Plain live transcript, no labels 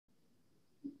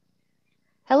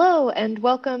Hello and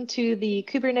welcome to the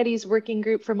Kubernetes Working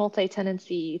Group for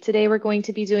Multi-Tenancy. Today we're going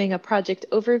to be doing a project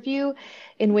overview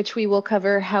in which we will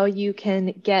cover how you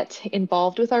can get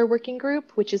involved with our working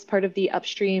group, which is part of the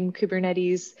upstream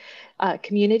Kubernetes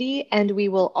community. And we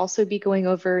will also be going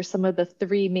over some of the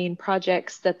three main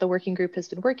projects that the working group has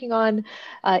been working on,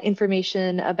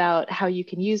 information about how you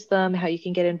can use them, how you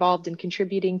can get involved in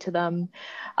contributing to them.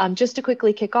 Just to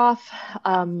quickly kick off,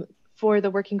 for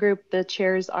the working group, the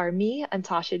chairs are me and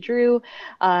Tasha Drew.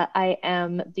 I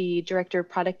am the Director of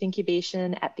Product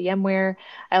Incubation at VMware.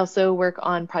 I also work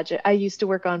on I used to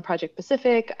work on Project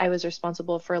Pacific. I was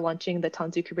responsible for launching the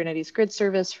Tanzu Kubernetes grid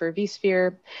service for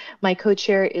vSphere. My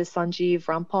co-chair is Sanjeev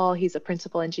Rampal. He's a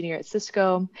principal engineer at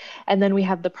Cisco. And then we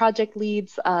have the project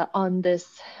leads on this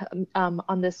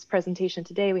presentation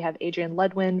today. We have Adrian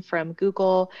Ludwin from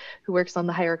Google, who works on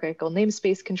the hierarchical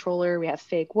namespace controller. We have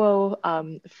Fei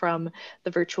Guo from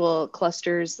the virtual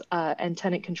clusters and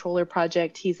tenant controller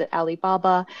project. He's at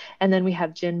Alibaba. And then we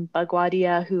have Jin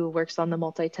Bugwadia, who works on the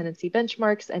multi-tenancy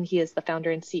benchmarks, and he is the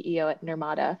founder and CEO at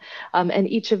Nirmata. And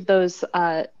each of those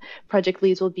project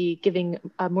leads will be giving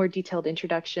a more detailed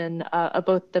introduction of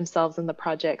both themselves and the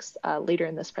projects later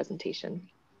in this presentation.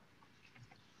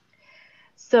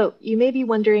 So you may be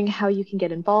wondering how you can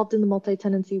get involved in the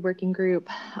multi-tenancy working group.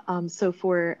 So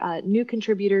for new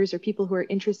contributors or people who are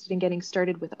interested in getting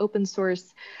started with open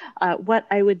source,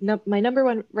 my number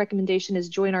one recommendation is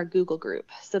join our Google group.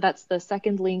 So that's the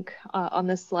second link on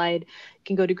this slide. You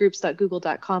can go to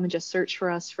groups.google.com and just search for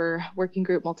us for working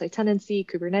group multi-tenancy,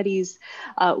 Kubernetes.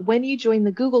 When you join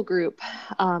the Google group,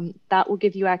 that will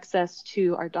give you access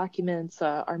to our documents,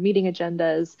 our meeting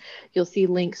agendas. You'll see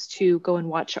links to go and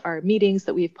watch our meetings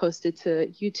that we've posted to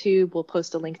YouTube. We'll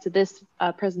post a link to this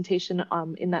presentation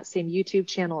in that same YouTube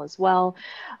channel as well.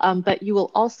 But you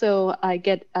will also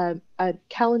get a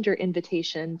calendar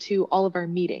invitation to all of our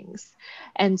meetings.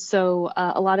 And so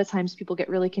a lot of times people get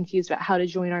really confused about how to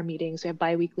join our meetings. We have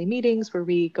bi-weekly meetings where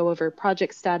we go over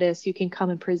project status. You can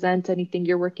come and present anything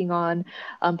you're working on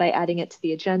by adding it to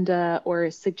the agenda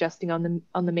or suggesting on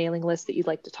the mailing list that you'd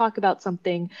like to talk about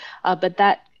something. But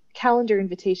that calendar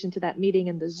invitation to that meeting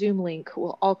and the Zoom link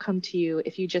will all come to you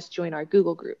if you just join our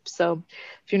Google group. So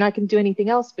if you're not going to do anything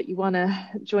else, but you want to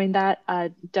join that,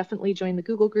 definitely join the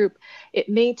Google group. It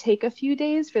may take a few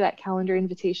days for that calendar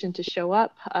invitation to show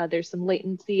up. There's some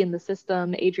latency in the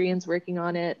system. Adrian's working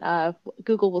on it.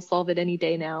 Google will solve it any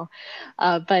day now.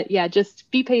 But yeah, just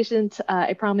be patient.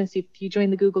 I promise if you join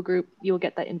the Google group, you'll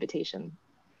get that invitation.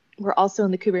 We're also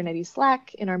in the Kubernetes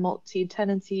Slack in our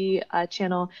multi-tenancy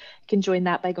channel. You can join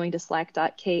that by going to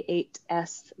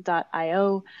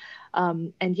slack.k8s.io.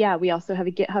 And yeah, we also have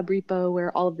a GitHub repo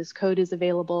where all of this code is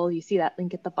available. You see that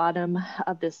link at the bottom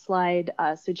of this slide.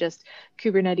 So just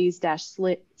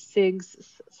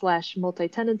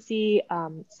Kubernetes-sigs/multi-tenancy.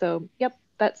 So yep,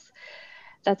 that's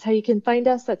how you can find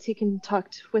us. That's how you can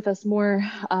talk with us more.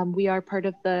 We are part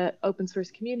of the open source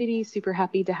community. Super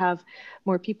happy to have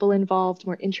more people involved,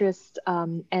 more interest,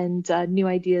 and new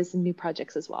ideas and new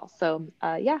projects as well. So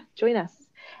yeah, join us.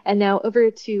 And now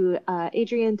over to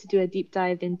Adrian to do a deep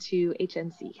dive into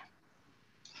HNC.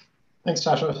 Thanks,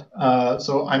 Tasha.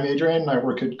 So I'm Adrian. I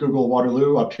work at Google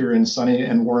Waterloo up here in sunny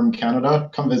and warm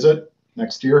Canada. Come visit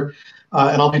next year.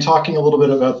 And I'll be talking a little bit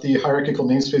about the hierarchical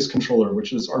namespace controller,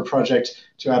 which is our project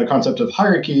to add a concept of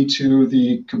hierarchy to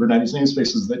the Kubernetes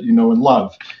namespaces that you know and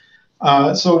love.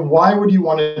 So why would you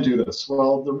want to do this?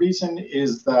 Well, the reason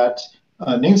is that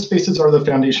namespaces are the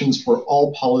foundations for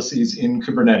all policies in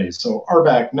Kubernetes. So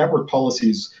RBAC, network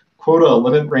policies, quota,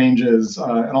 limit ranges,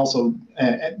 and also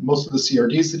most of the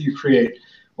CRDs that you create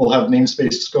will have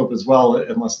namespace scope as well,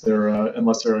 unless they're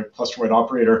a cluster-wide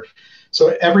operator.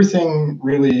 So everything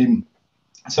really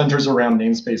centers around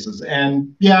namespaces.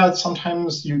 And yeah,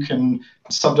 sometimes you can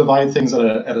subdivide things at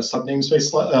a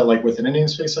sub-namespace, like within a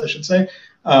namespace, I should say.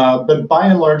 But by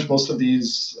and large, most of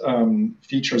these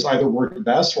features either work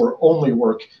best or only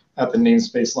work at the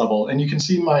namespace level. And you can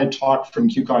see my talk from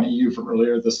KubeCon EU from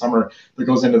earlier this summer that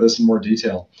goes into this in more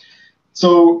detail.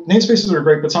 So namespaces are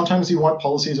great, but sometimes you want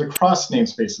policies across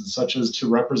namespaces, such as to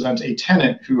represent a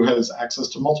tenant who has access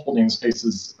to multiple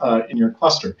namespaces in your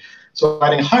cluster. So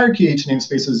adding hierarchy to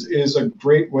namespaces is a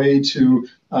great way to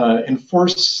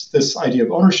enforce this idea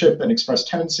of ownership and express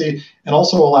tenancy, and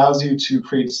also allows you to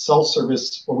create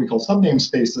self-service, what we call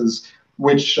sub-namespaces,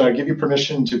 which give you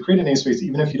permission to create a namespace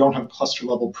even if you don't have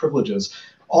cluster-level privileges,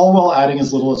 all while adding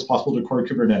as little as possible to core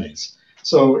Kubernetes.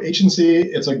 So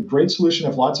HNC, it's a great solution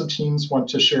if lots of teams want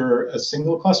to share a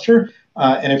single cluster,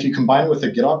 and if you combine it with a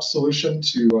GitOps solution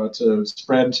to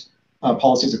spread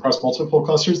policies across multiple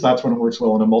clusters, that's when it works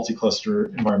well in a multi-cluster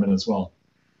environment as well.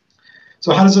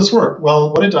 So how does this work?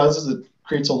 Well, what it does is it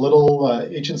creates a little,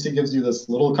 agency gives you this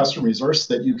little custom resource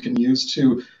that you can use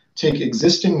to take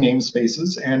existing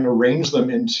namespaces and arrange them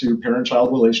into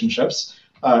parent-child relationships.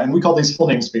 And we call these full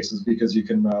namespaces because you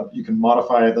can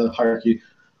modify the hierarchy.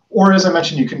 Or as I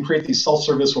mentioned, you can create these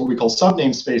self-service, what we call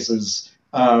sub-namespaces,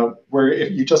 where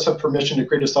if you just have permission to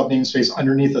create a sub-namespace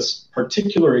underneath a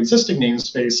particular existing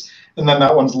namespace, and then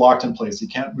that one's locked in place. You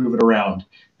can't move it around.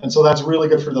 And so that's really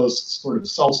good for those sort of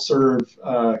self-serve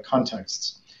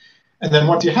contexts. And then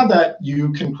once you have that,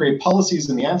 you can create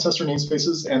policies in the ancestor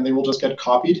namespaces, and they will just get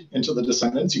copied into the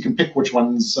descendants. You can pick which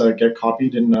ones get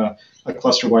copied in a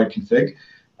cluster-wide config.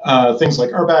 Things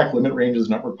like RBAC, limit ranges,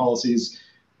 network policies.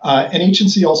 And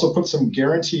agency also puts some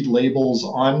guaranteed labels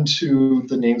onto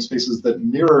the namespaces that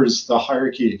mirrors the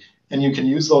hierarchy. And you can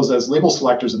use those as label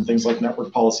selectors and things like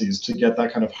network policies to get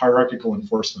that kind of hierarchical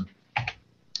enforcement.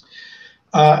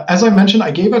 As I mentioned,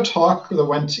 I gave a talk that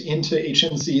went into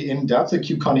HNC in depth at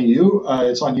KubeCon EU.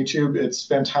 It's on YouTube. It's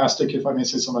fantastic, if I may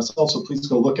say so myself, so please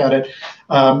go look at it.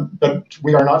 But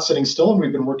we are not sitting still, and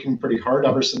we've been working pretty hard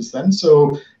ever since then.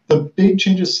 So the big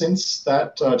changes since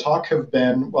that talk have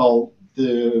been, well,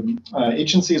 the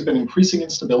HNC has been increasing in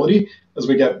stability as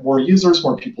we get more users,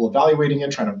 more people evaluating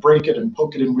it, trying to break it and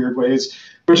poke it in weird ways,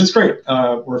 which is great.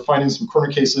 We're finding some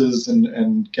corner cases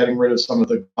and getting rid of some of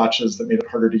the gotchas that made it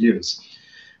harder to use.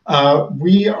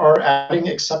 We are adding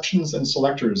exceptions and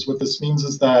selectors. What this means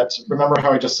is that, remember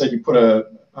how I just said you put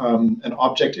an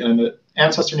object in an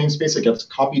ancestor namespace, it gets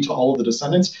copied to all of the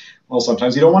descendants? Well,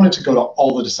 sometimes you don't want it to go to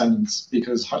all the descendants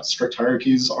because strict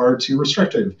hierarchies are too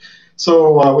restrictive.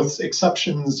 So with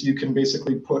exceptions, you can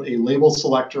basically put a label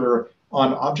selector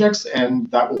on objects, and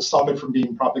that will stop it from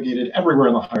being propagated everywhere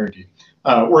in the hierarchy,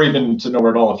 or even to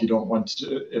nowhere at all if you don't want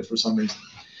it for some reason.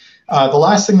 The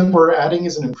last thing that we're adding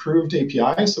is an improved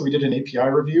API. So we did an API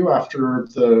review after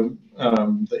the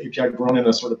API had grown in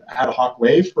a sort of ad hoc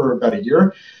way for about a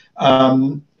year.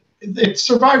 It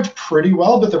survived pretty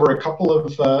well, but there were a couple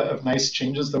of nice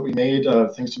changes that we made,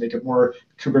 things to make it more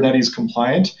Kubernetes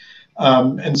compliant.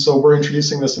 And so we're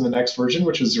introducing this in the next version,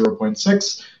 which is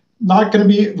 0.6. Not going to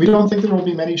be, we don't think there will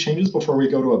be many changes before we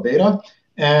go to a beta.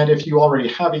 And if you already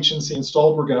have HNC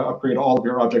installed, we're going to upgrade all of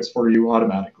your objects for you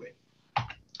automatically.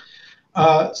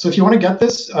 So if you want to get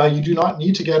this, you do not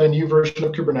need to get a new version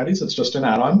of Kubernetes. It's just an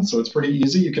add-on, so it's pretty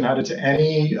easy. You can add it to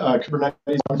any Kubernetes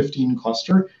 115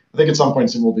 cluster. I think at some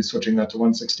point soon we'll be switching that to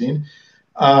 116.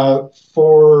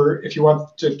 If you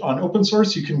want it on open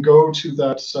source, you can go to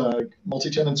that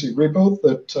multi-tenancy repo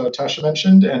that Tasha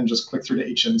mentioned and just click through to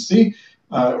HNC,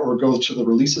 or go to the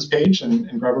releases page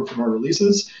and grab it from our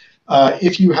releases.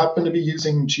 If you happen to be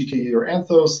using GKE or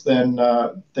Anthos,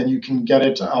 then you can get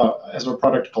it as a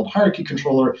product called Hierarchy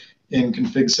Controller in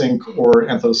Config Sync or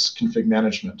Anthos Config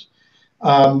Management.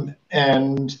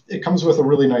 And it comes with a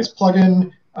really nice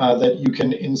plugin that you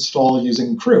can install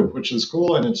using Crew, which is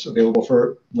cool, and it's available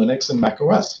for Linux and Mac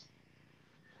OS.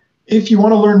 If you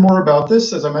want to learn more about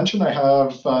this, as I mentioned, I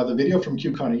have the video from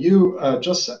KubeCon EU.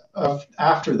 Just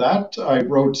after that, I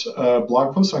wrote a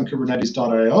blog post on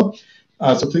Kubernetes.io.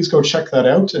 So please go check that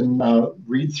out and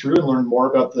read through and learn more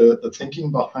about the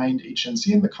thinking behind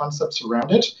HNC and the concepts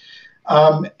around it.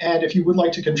 And if you would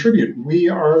like to contribute, we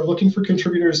are looking for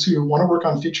contributors who want to work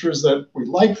on features that we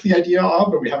like the idea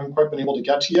of, but we haven't quite been able to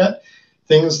get to yet.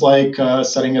 Things like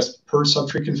setting a per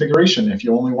subtree configuration if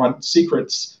you only want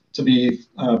secrets to be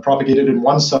propagated in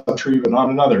one subtree but not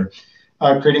another.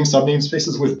 Creating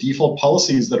subnamespaces with default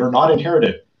policies that are not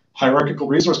inherited. Hierarchical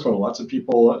resource code, lots of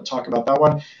people talk about that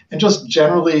one, and just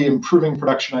generally improving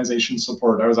productionization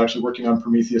support. I was actually working on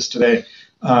Prometheus today,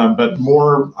 but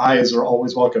more eyes are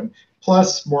always welcome.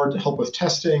 Plus, more help with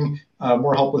testing,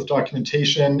 more help with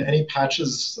documentation, any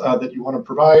patches that you want to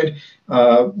provide.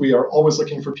 We are always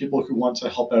looking for people who want to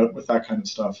help out with that kind of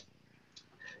stuff.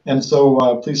 And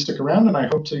so please stick around, and I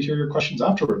hope to hear your questions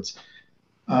afterwards.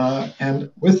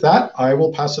 And with that, I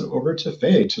will pass it over to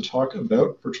Faye to talk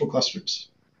about virtual clusters.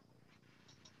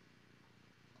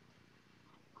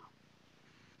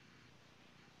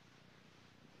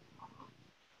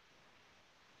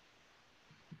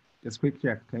 Just quick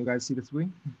check. Can you guys see the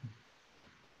screen?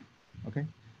 Okay.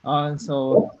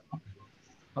 So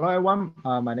hello everyone.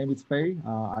 My name is Fei.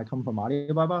 I come from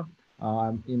Alibaba.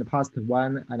 In the past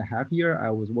 1.5 years,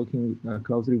 I was working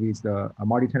closely with the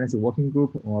multi-tenancy working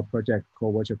group on a project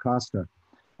called Virtual Cluster.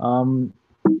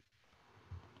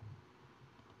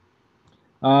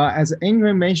 As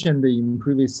Adrian mentioned in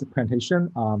previous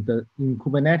presentation, in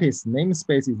Kubernetes,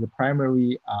 namespace is the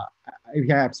primary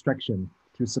API abstraction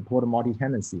to support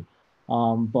multi-tenancy.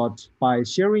 But by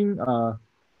sharing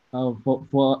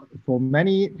for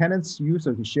many tenants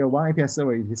users to share one API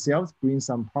server itself brings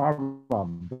some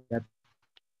problem that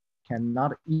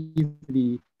cannot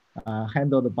easily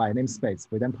handled by namespace.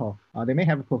 For example, they may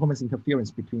have performance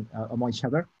interference between among each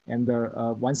other. And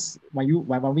when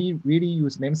we really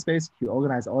use namespace to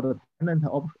organize all the tenant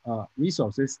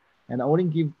resources and only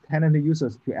give tenant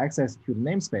users to access to the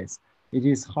namespace, it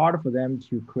is hard for them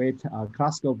to create a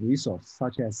class scope resource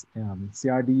such as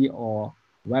CRD or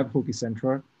webhook,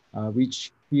 etc.,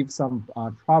 which gives some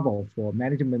trouble for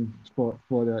management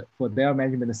for their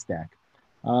management stack.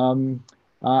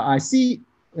 I see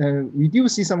we do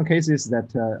see some cases that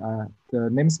the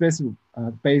namespace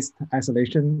based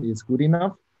isolation is good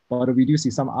enough, but we do see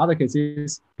some other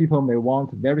cases people may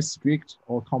want very strict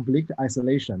or complete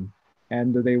isolation,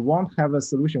 and they won't have a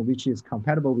solution which is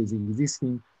compatible with the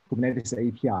existing Kubernetes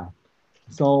API.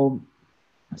 So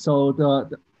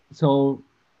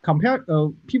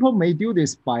people may do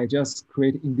this by just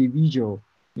create individual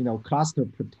cluster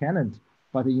per tenant,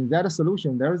 but in that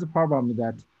solution there is a problem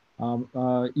that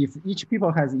if each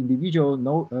people has individual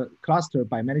node cluster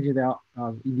by managing their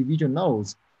individual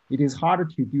nodes, it is harder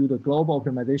to do the global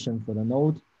optimization for the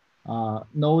node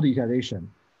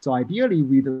iteration. So ideally,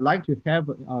 we'd like to have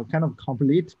a kind of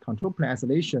complete control plane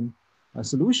isolation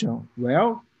solution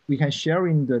where we can share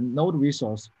in the node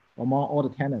resource among all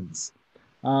the tenants.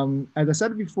 As I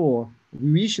said before,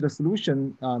 we wish the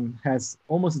solution has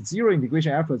almost zero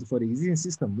integration efforts for the existing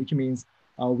system, which means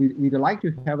we'd like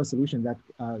to have a solution that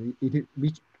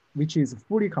which is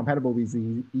fully compatible with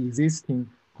the existing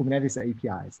Kubernetes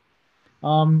APIs.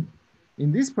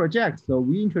 In this project, so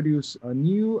we introduce a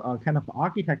new kind of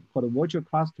architect called a virtual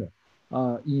cluster.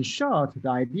 In short, the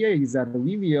idea is that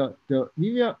we will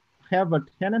have a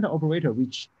tenant operator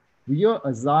which will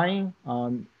assign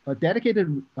a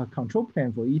dedicated control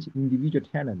plane for each individual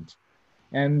tenant,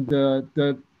 and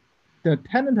the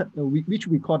tenant which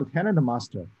we call the tenant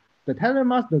master. The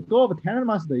goal of the tenant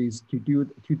master is to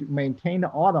maintain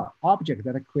all the objects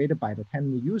that are created by the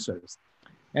tenant users.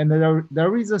 And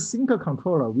there is a single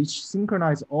controller which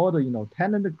synchronizes all the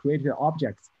tenant created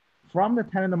objects from the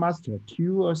tenant master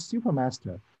to a super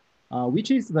master,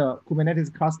 which is the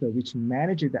Kubernetes cluster which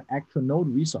manages the actual node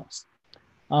resource.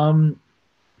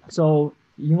 So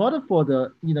in order for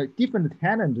the different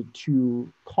tenant to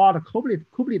call the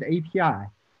Kubernetes API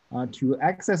to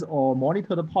access or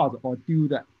monitor the pod or do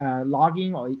the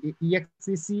logging or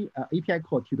exec API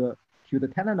call to the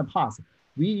tenant path,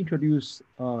 we introduce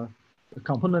a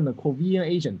component called VM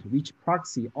agent, which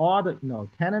proxy all the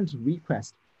tenant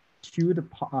requests to the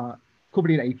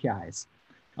Kubernetes APIs.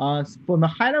 From a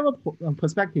high-level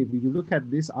perspective, if you look at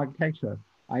this architecture,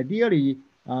 ideally,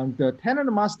 the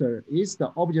tenant master is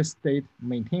the object state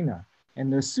maintainer,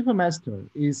 and the supermaster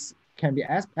can be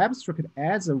abstracted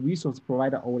as a resource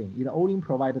provider only. It only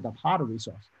provided a part of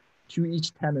resource to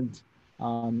each tenant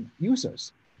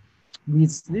users.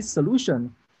 With this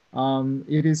solution,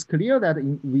 it is clear that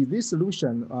with this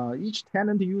solution, each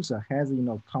tenant user has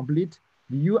complete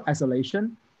view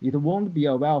isolation. It won't be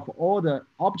aware of all the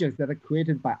objects that are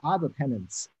created by other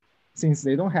tenants, since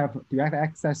they don't have direct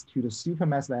access to the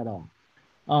supermaster at all.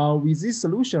 With this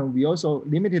solution, we also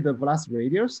limited the blast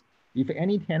radius. If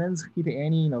any tenants hit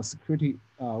any security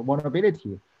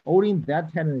vulnerability, only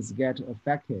that tenants get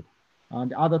affected.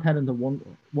 The other tenant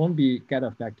won't get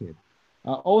affected.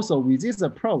 Also, with this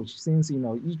approach, since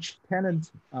each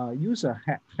tenant user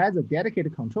has a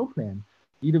dedicated control plane,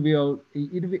 it will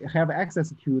have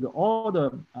access to all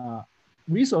the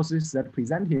resources that are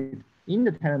presented in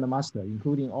the tenant master,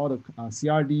 including all the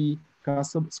CRD,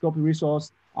 scope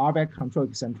resource, RBAC control,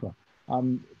 etc.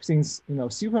 Since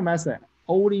supermaster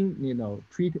only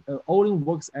only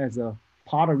works as a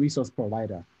part of resource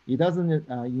provider, it doesn't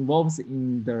involves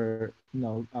in the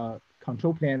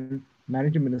control plane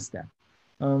management step.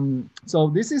 So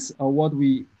this is what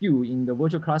we do in the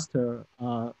virtual cluster.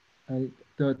 What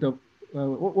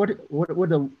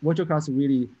the virtual cluster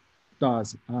really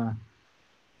does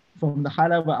from the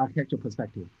high-level architecture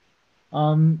perspective.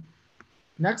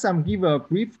 Next, I'm give a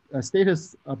brief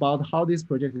status about how this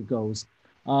project goes.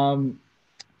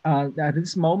 At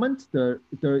this moment,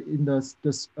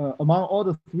 among all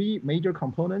the three major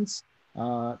components,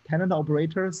 tenant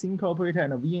operator, sync operator,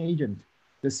 and a VM agent,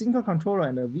 the sync controller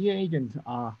and the VM agent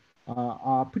are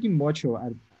pretty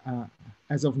mature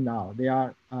as of now. They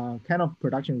are kind of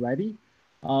production ready.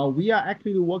 We are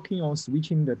actually working on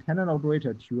switching the tenant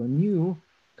operator to a new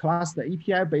cluster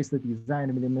API-based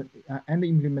design and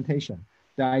implementation.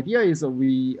 The idea is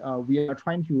we are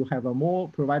trying to have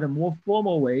provide a more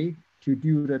formal way to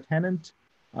do the tenant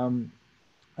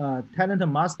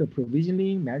master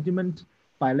provisioning, management,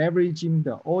 by leveraging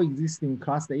the all existing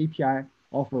cluster API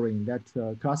offering that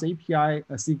cluster API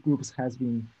C groups has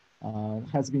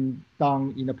been done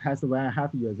in the past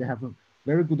 1.5 years. They have a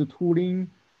very good tooling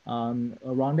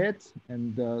around it,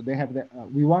 and they have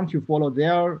we want to follow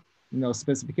their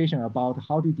specification about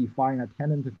how to define a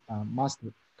tenant master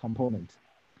component.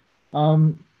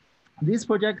 This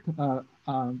project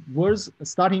was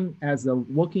starting as a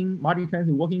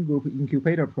multi-tenancy working group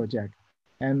incubator project,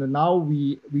 and now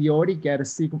we already get a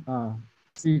C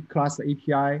class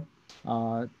API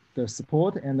the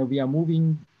support, and we are moving.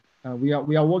 We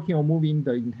are working on moving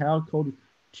the entire code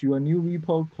to a new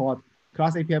repo called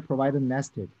Class API Provider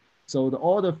Nested. So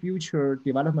all the future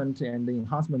development and the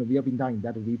enhancement will be done in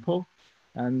that repo.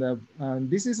 And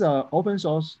this is an open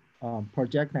source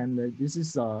project, and this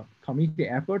is a community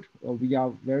effort. We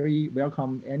are very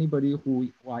welcome anybody who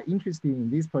are interested in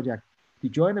this project to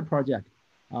join the project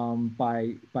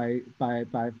by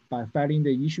filing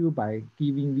the issue, by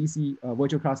giving VC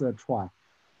virtual class a try.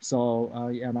 So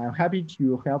and I'm happy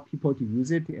to help people to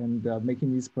use it and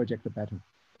making this project better.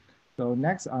 So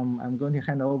next, I'm going to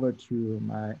hand over to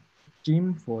my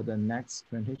Jim for the next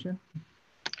presentation.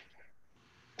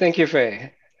 Thank you,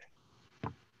 Fei.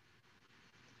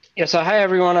 Yeah, so hi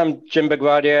everyone, I'm Jim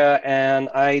Bugwadia, and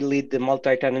I lead the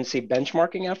multi-tenancy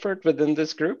benchmarking effort within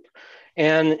this group.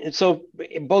 And so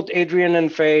both Adrian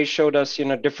and Fei showed us,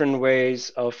 different ways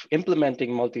of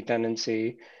implementing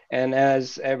multi-tenancy. And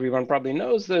as everyone probably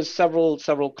knows, there's several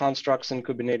constructs in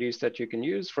Kubernetes that you can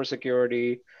use for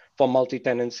security, for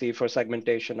multi-tenancy, for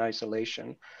segmentation,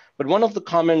 isolation. But one of the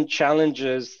common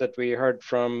challenges that we heard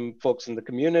from folks in the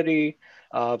community,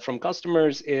 from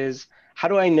customers, is how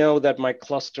do I know that my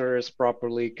cluster is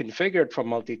properly configured for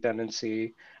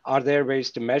multi-tenancy? Are there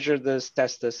ways to measure this,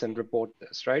 test this, and report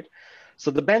this, right? So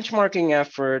the benchmarking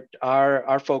effort,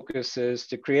 our focus is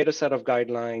to create a set of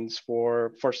guidelines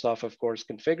for, first off, of course,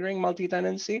 configuring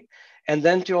multi-tenancy, and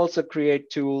then to also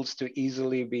create tools to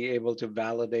easily be able to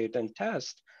validate and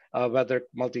test whether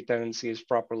multi-tenancy is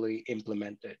properly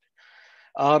implemented.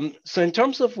 So in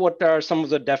terms of what are some of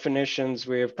the definitions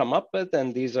we have come up with,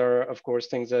 and these are, of course,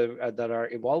 things that are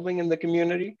evolving in the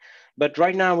community, but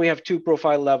right now we have 2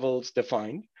 profile levels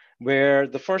defined, where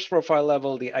the first profile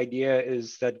level, the idea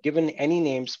is that given any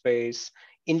namespace,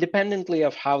 independently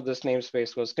of how this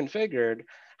namespace was configured,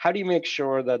 how do you make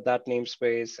sure that that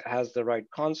namespace has the right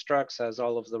constructs, has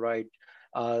all of the right,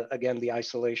 again, the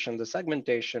isolation, the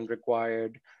segmentation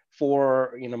required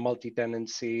for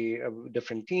multi-tenancy of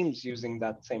different teams using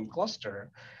that same cluster.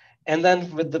 And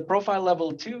then with the profile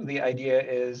level 2, the idea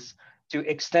is to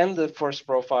extend the first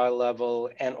profile level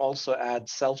and also add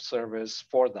self-service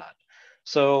for that.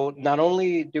 So not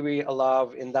only do we allow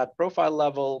in that profile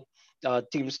level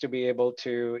teams to be able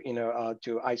to,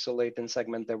 to isolate and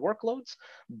segment their workloads,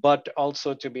 but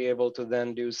also to be able to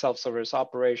then do self-service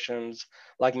operations,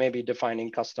 like maybe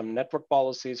defining custom network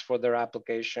policies for their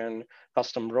application,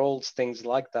 custom roles, things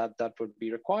like that, that would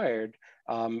be required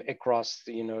across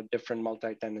the, different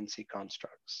multi-tenancy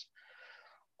constructs.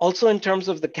 Also, in terms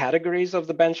of the categories of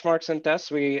the benchmarks and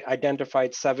tests, we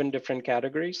identified 7 different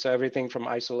categories. So everything from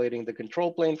isolating the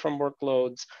control plane from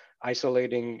workloads,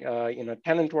 isolating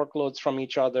tenant workloads from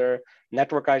each other,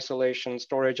 network isolation,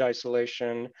 storage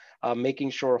isolation,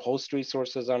 making sure host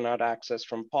resources are not accessed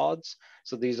from pods.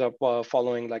 So these are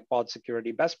following like pod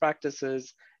security best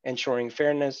practices, ensuring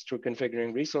fairness through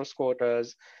configuring resource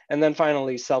quotas, and then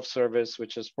finally self-service,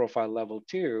 which is profile level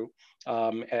 2,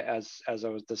 as I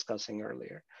was discussing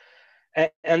earlier.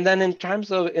 And then in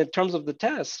terms of the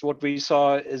tests, what we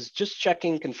saw is just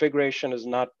checking configuration is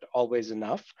not always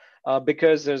enough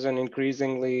because there's an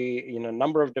increasingly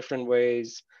number of different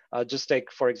ways. Just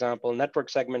take, for example, network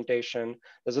segmentation.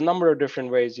 There's a number of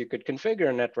different ways you could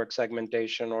configure network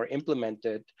segmentation or implement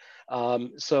it.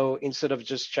 So instead of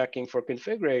just checking for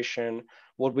configuration,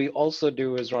 what we also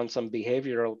do is run some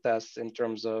behavioral tests in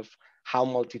terms of how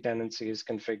multi-tenancy is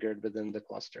configured within the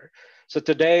cluster. So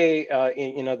today,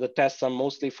 the tests are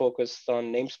mostly focused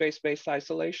on namespace-based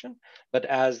isolation, but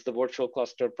as the virtual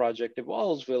cluster project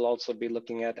evolves, we'll also be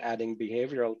looking at adding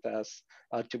behavioral tests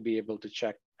to be able to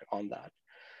check on that.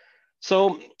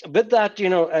 So with that,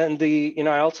 and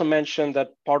I also mentioned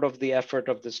that part of the effort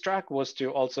of this track was to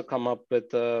also come up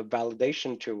with a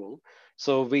validation tool.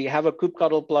 So we have a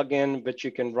kubectl plugin, which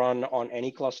you can run on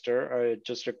any cluster. It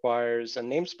just requires a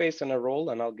namespace and a role,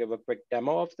 and I'll give a quick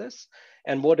demo of this.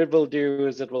 And what it will do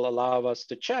is it will allow us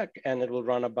to check, and it will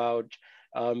run about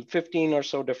 15 or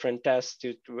so different tests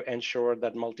to ensure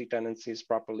that multi-tenancy is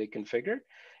properly configured.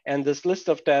 And this list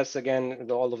of tests, again,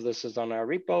 all of this is on our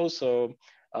repo, so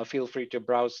feel free to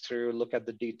browse through, look at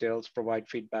the details, provide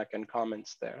feedback and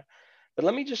comments there. But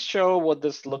let me just show what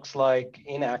this looks like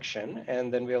in action,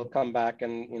 and then we'll come back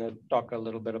and talk a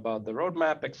little bit about the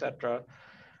roadmap, etc.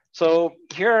 So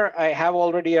here I have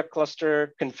already a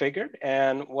cluster configured,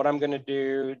 and what I'm going to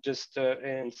do, just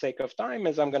in sake of time,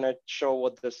 is I'm going to show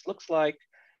what this looks like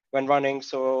when running.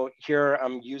 So here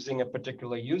I'm using a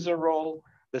particular user role.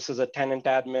 This is a tenant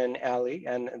admin alley,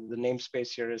 and the namespace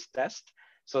here is test.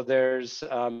 So there's,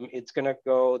 it's going to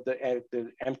go,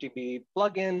 the MTB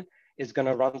plugin is going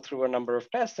to run through a number of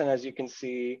tests, and as you can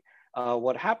see,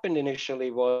 what happened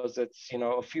initially was it's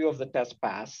a few of the tests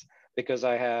pass, because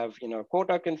I have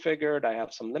quota configured, I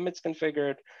have some limits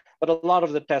configured, but a lot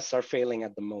of the tests are failing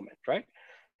at the moment, right?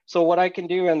 So what I can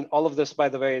do, and all of this, by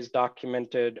the way, is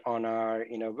documented on our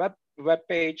web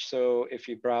page. So if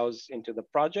you browse into the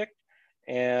project,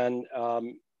 and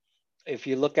if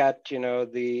you look at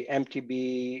the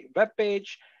MTB web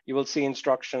page, you will see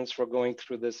instructions for going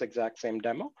through this exact same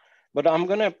demo. But I'm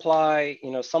going to apply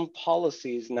some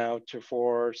policies now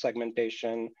for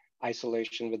segmentation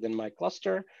isolation within my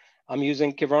cluster. I'm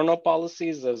using Kyverno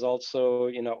policies. There's also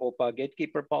OPA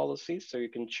gatekeeper policies, so you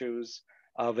can choose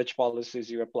which policies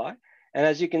you apply. And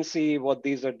as you can see, what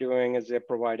these are doing is they're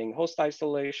providing host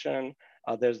isolation.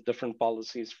 There's different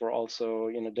policies for also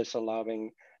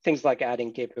disallowing things like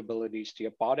adding capabilities to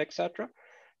your pod, etc.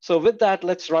 So with that,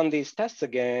 let's run these tests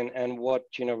again. And what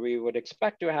we would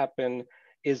expect to happen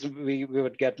is we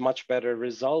would get much better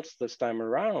results this time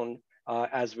around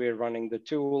as we're running the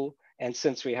tool. And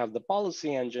since we have the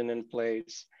policy engine in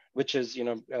place, which is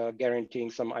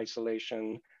guaranteeing some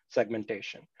isolation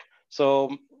segmentation.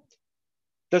 So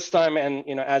this time,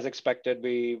 and as expected,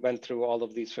 we went through all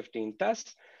of these 15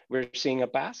 tests. We're seeing a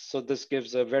pass. So this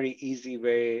gives a very easy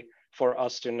way for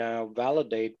us to now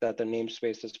validate that the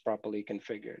namespace is properly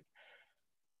configured.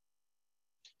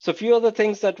 So a few other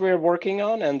things that we're working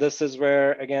on, and this is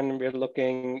where, again, we're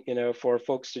looking for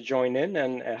folks to join in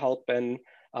and help and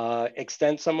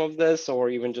extend some of this, or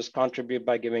even just contribute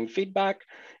by giving feedback,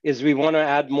 is we want to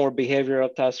add more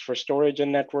behavioral tests for storage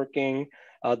and networking.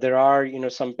 There are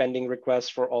some pending requests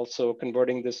for also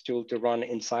converting this tool to run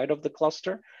inside of the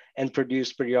cluster and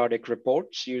produce periodic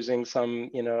reports using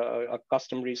some a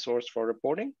custom resource for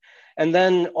reporting. And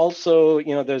then also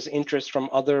there's interest from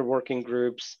other working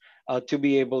groups to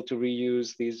be able to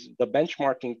reuse the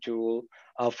benchmarking tool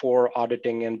for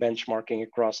auditing and benchmarking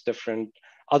across different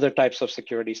other types of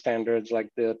security standards, like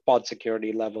the pod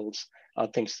security levels,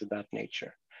 things to that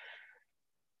nature.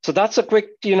 So that's a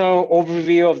quick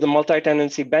overview of the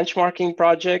multi-tenancy benchmarking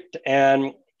project.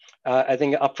 And I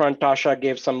think upfront Tasha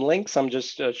gave some links. I'm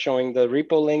just showing the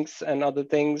repo links and other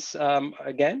things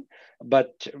again,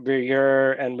 but we're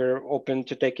here and we're open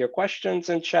to take your questions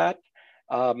in chat.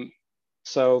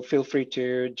 So feel free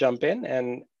to jump in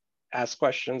and ask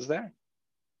questions there.